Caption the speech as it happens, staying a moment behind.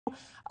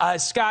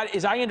Scott,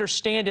 as I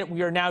understand it,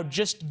 we are now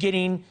just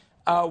getting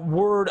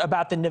word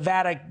about the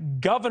Nevada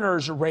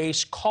governor's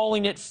race,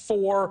 calling it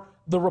for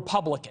the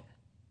Republican.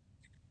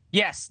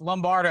 Yes,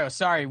 Lombardo.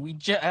 Sorry,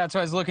 that's why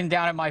I was looking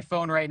down at my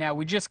phone right now.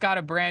 We just got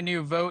a brand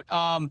new vote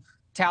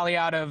tally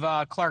out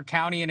of Clark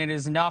County, and it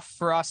is enough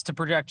for us to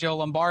project Joe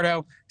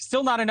Lombardo.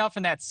 Still not enough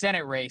in that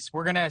Senate race.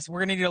 We're gonna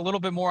need a little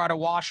bit more out of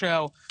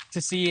Washoe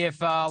to see if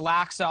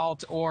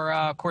Laxalt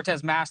or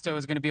Cortez Masto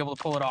is going to be able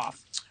to pull it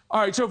off. All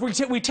right, so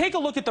if we take a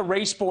look at the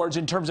race boards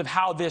in terms of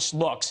how this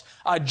looks,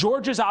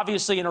 Georgia's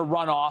obviously in a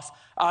runoff.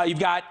 You've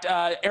got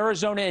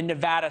Arizona and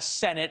Nevada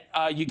Senate.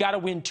 You got to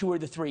win 2 of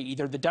the 3.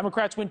 Either the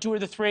Democrats win 2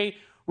 of the 3,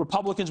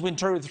 Republicans win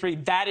 2 of the 3.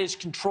 That is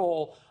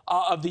control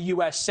of the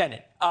U.S.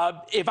 Senate.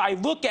 If I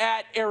look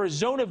at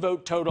Arizona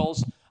vote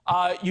totals,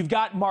 you've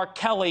got Mark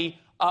Kelly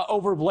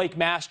over Blake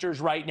Masters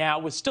right now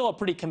with still a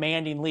pretty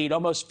commanding lead,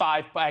 almost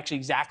 5, actually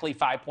exactly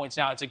 5 points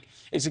now.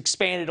 It's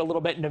expanded a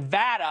little bit.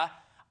 Nevada,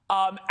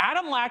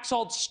 Adam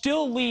Laxalt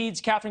still leads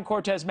Catherine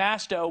Cortez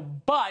Masto,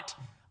 but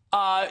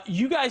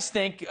you guys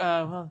think,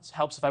 well, it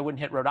helps if I wouldn't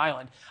hit Rhode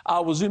Island.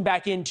 We'll zoom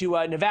back into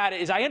Nevada.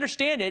 As I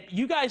understand it,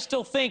 you guys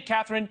still think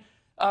Catherine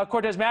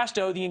Cortez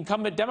Masto, the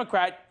incumbent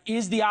Democrat,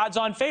 is the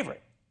odds-on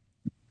favorite.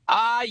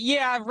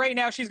 Yeah, right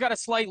now she's got a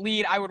slight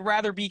lead. I would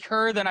rather be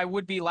her than I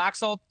would be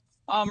Laxalt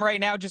right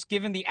now, just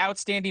given the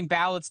outstanding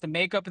ballots, the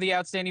makeup of the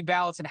outstanding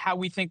ballots, and how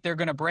we think they're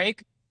going to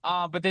break.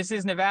 But this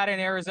is Nevada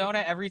and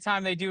Arizona. Every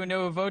time they do a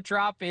no vote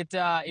drop,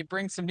 it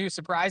brings some new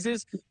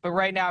surprises. But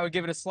right now, I would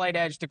give it a slight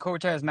edge to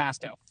Cortez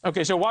Masto.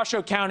 Okay, so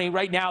Washoe County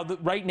right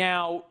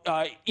now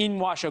in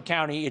Washoe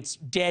County, it's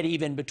dead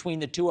even between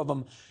the two of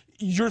them.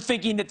 You're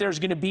thinking that there's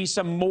going to be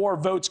some more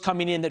votes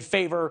coming in that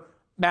favor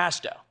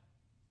Masto.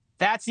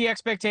 That's the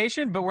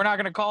expectation, but we're not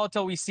going to call it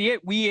till we see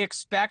it. We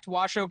expect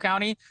Washoe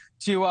County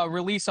to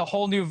release a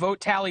whole new vote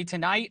tally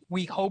tonight.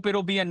 We hope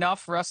it'll be enough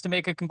for us to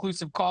make a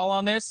conclusive call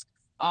on this.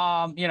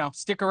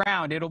 Stick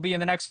around. It'll be in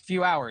the next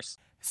few hours.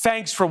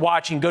 Thanks for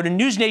watching. Go to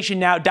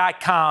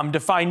newsnationnow.com to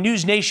find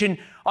NewsNation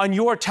on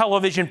your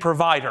television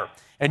provider.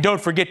 And don't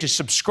forget to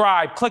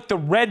subscribe. Click the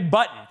red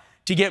button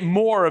to get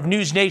more of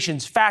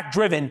NewsNation's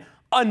fact-driven,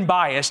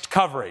 unbiased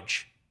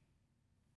coverage.